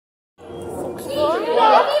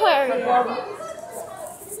aquarium.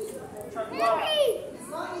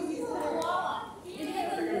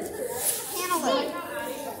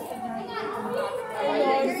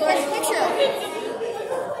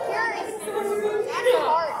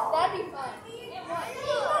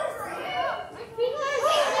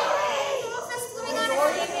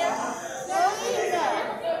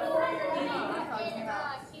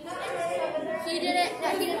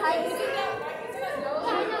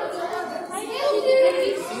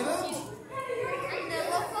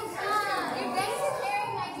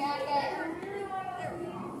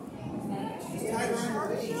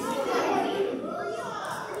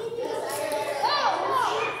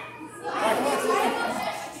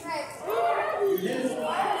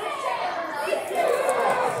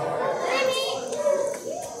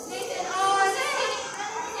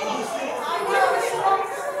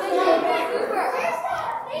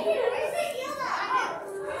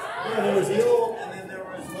 There was eel, and then there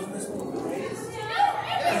was, wasn't this one with rays? Yeah,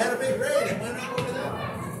 it had a big ray, and it went up over there.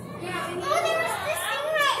 Yeah. Oh, there was this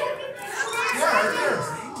stingray. Yeah, right there,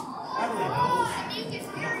 see? Natalie knows.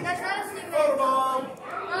 That's not a stingray. Photobomb!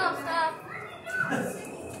 Oh, stop.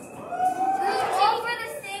 It's all for the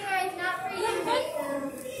stingrays, not for you.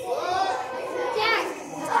 Jack.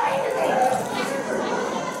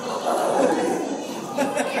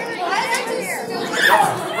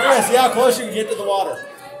 Maria, see how close you can get to the water.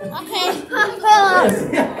 Okay. Hold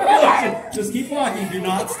on. Just keep walking. Do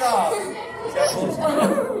not stop. See how close you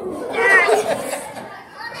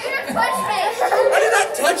I did not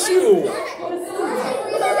touch you.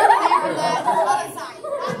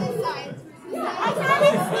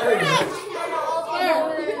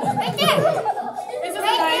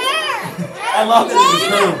 I love it in this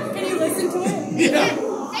room. Can you listen to it? Yeah.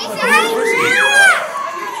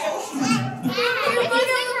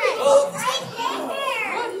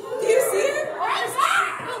 Do you see it?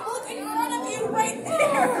 Oh, look in front of you right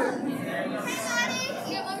there.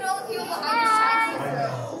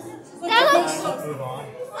 That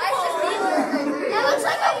looks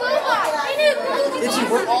like a robot. Itchy,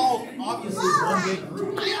 we're all obviously one big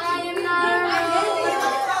group. I am not.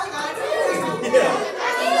 Yeah.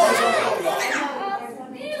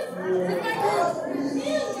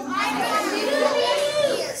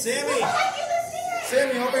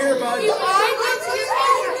 Sammy, over here, bud.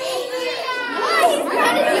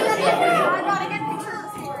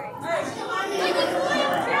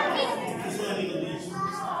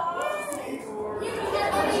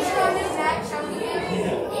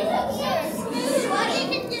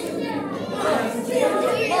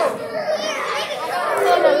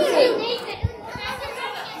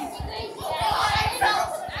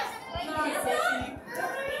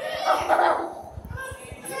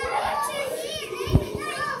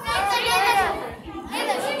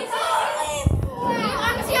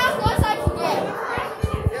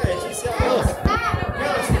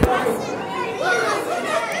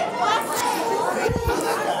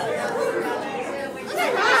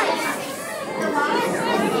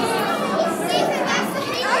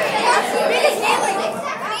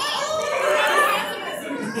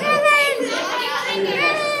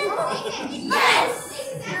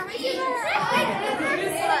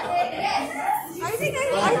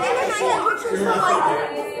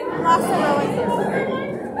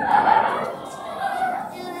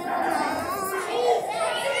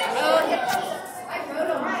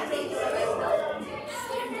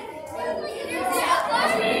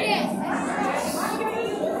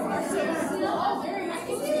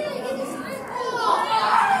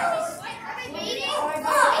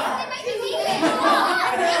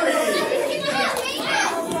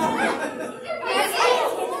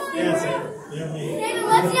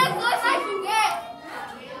 Let's see how close I can get.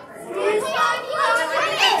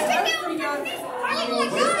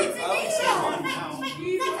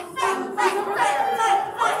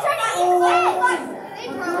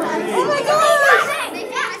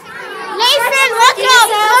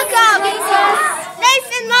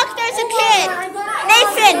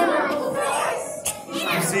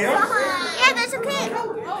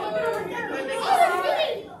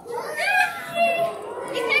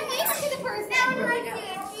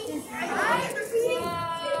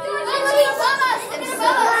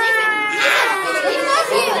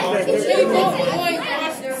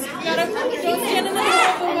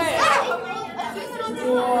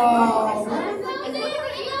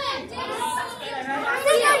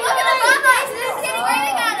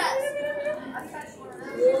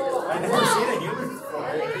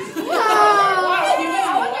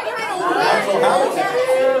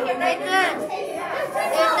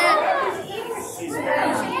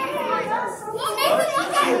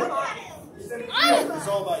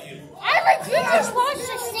 just watched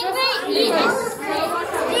a stingray eat it.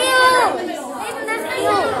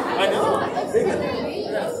 I know.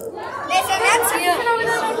 Listen, that's you.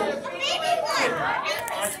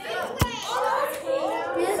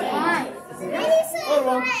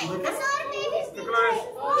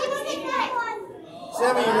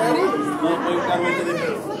 Sammy, you ready? Oh, we gotta wait till they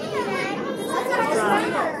move.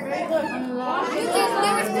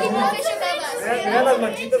 There was people fish above us. Mira las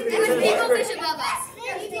manchitas que There was dicen people soccer. fish above us.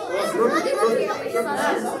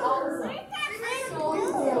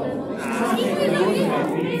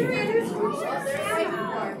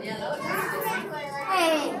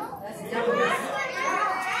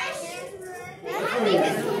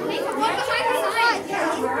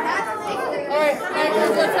 Alright,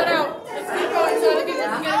 let's head out. Let's keep going so other people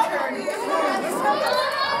can get a turn.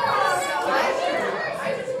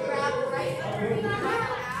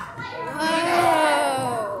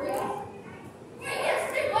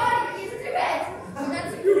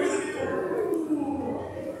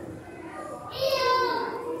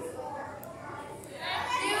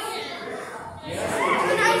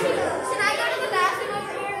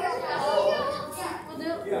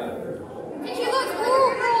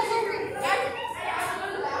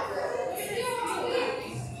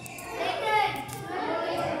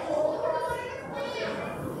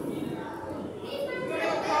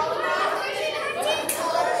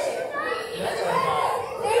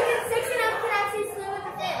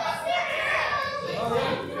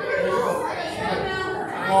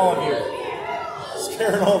 All of you.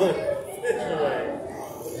 Scaring all the fish away.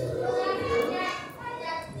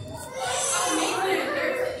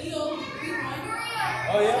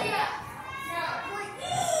 Oh, yeah?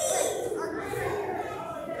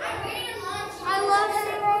 I love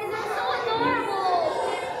stingrays. They're so adorable.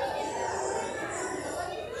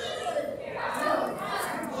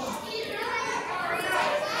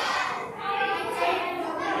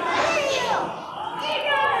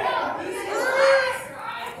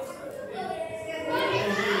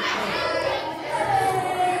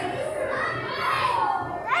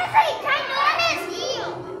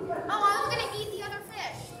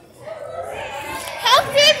 How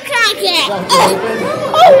big can I get?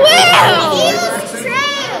 Oh wow!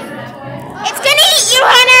 It's gonna eat you,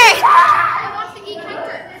 Hunter! I want to eat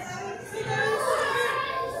Hunter.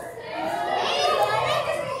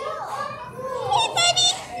 Hey, buddy!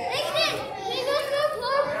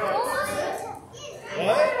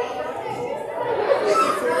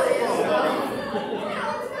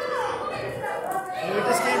 We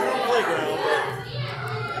just came from the playground.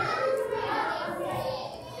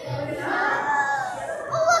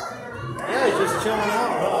 Yeah, he's just chilling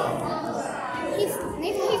out, huh?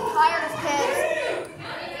 Maybe he's tired of kids.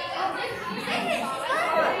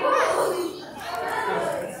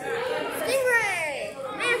 Stingray!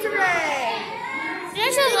 Manta ray!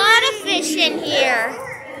 There's a lot of fish in here.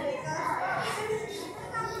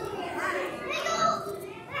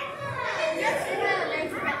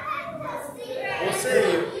 We'll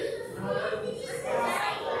see.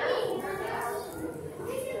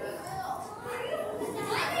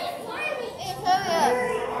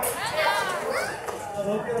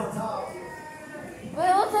 Don't get on top. Well,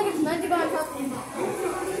 it looks like it's meant to go on top of him.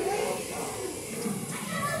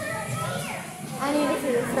 I need to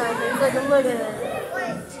see this starfish. Look at it. Look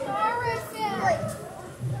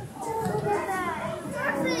at that.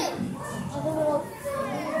 Starfish. Oh, the little...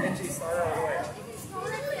 And she started all the way.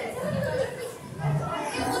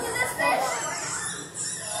 Look at this fish.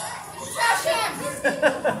 Trash him.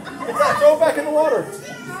 Yeah, throw it back in the water.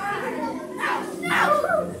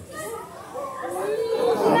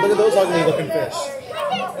 Oh, look at those ugly looking fish.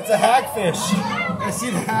 It's a hagfish. I see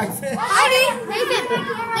the hagfish.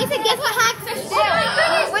 Nathan, guess what hagfish do?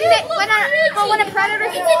 When a predator I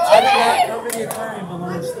don't know the aquarium, but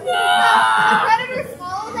learn stuff. predator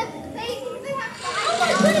swallows it, they have to... Oh my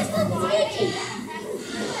goodness, look, it's itchy!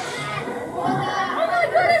 Oh my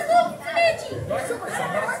goodness, look, it's itchy!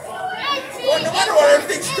 Well, no wonder why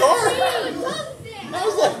everything's dark. I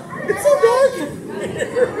was like, it's so dark in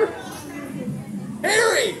here.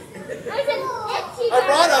 Harry! I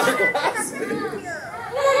brought other glasses. You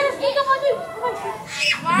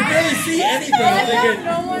can barely see anything. I'm thinking,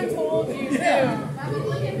 No one told you. yeah,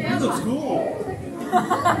 this looks cool. You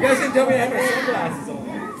guys didn't tell me I had my sunglasses on.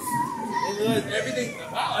 And realized everything,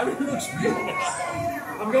 wow, everything looks real.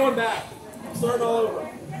 I'm going back. I'm starting all over.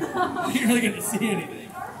 You ain't really get to see anything.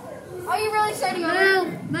 Are you really setting on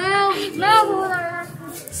it? Move!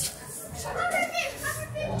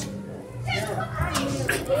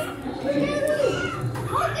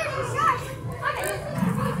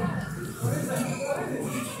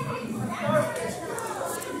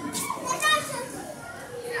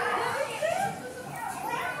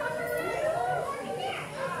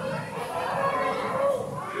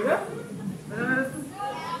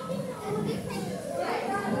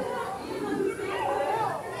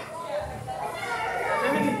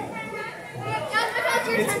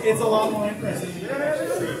 it's a lot more interesting. Just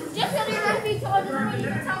because you're going to be told doesn't mean you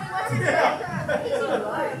can tell me what's in there.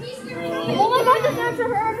 Oh my god, there's an extra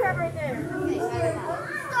hair crab right there.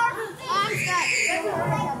 I'm stuck.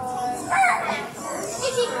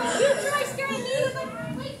 Did you try scaring me with a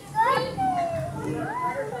plate? I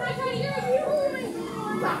tried to hear you.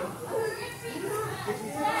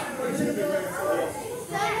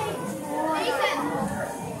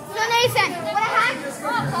 So Nathan, what happened?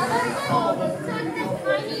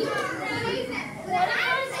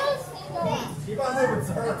 Keep on moving,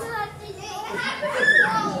 sir.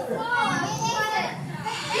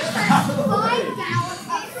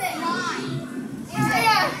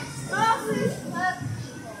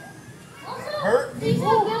 Hurt? These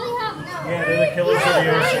don't really have Yeah, they're the killers of the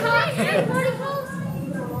ocean. air particles.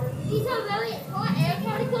 These have really hot air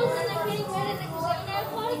particles and they're getting rid of the cold air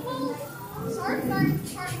particles. Sharks aren't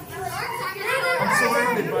I'm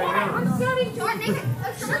surrounded by you. I'm starting to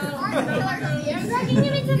sharks aren't killers of the air.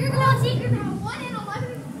 You're going to see 1 in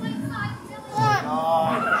 11.5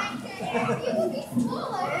 You will be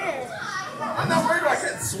swallowed. I'm not worried about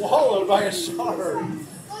getting swallowed by a shark. Well,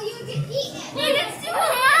 you would get eaten. Hey, that's too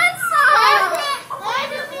handsome.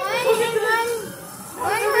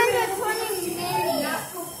 120 million.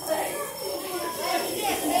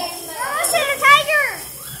 Let's hit a tiger.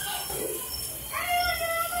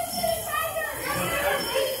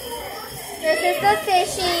 This is the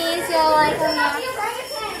fishies. You'll like them.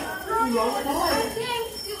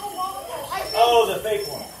 Oh, the fake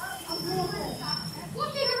one. What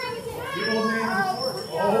big orangutan? The old man.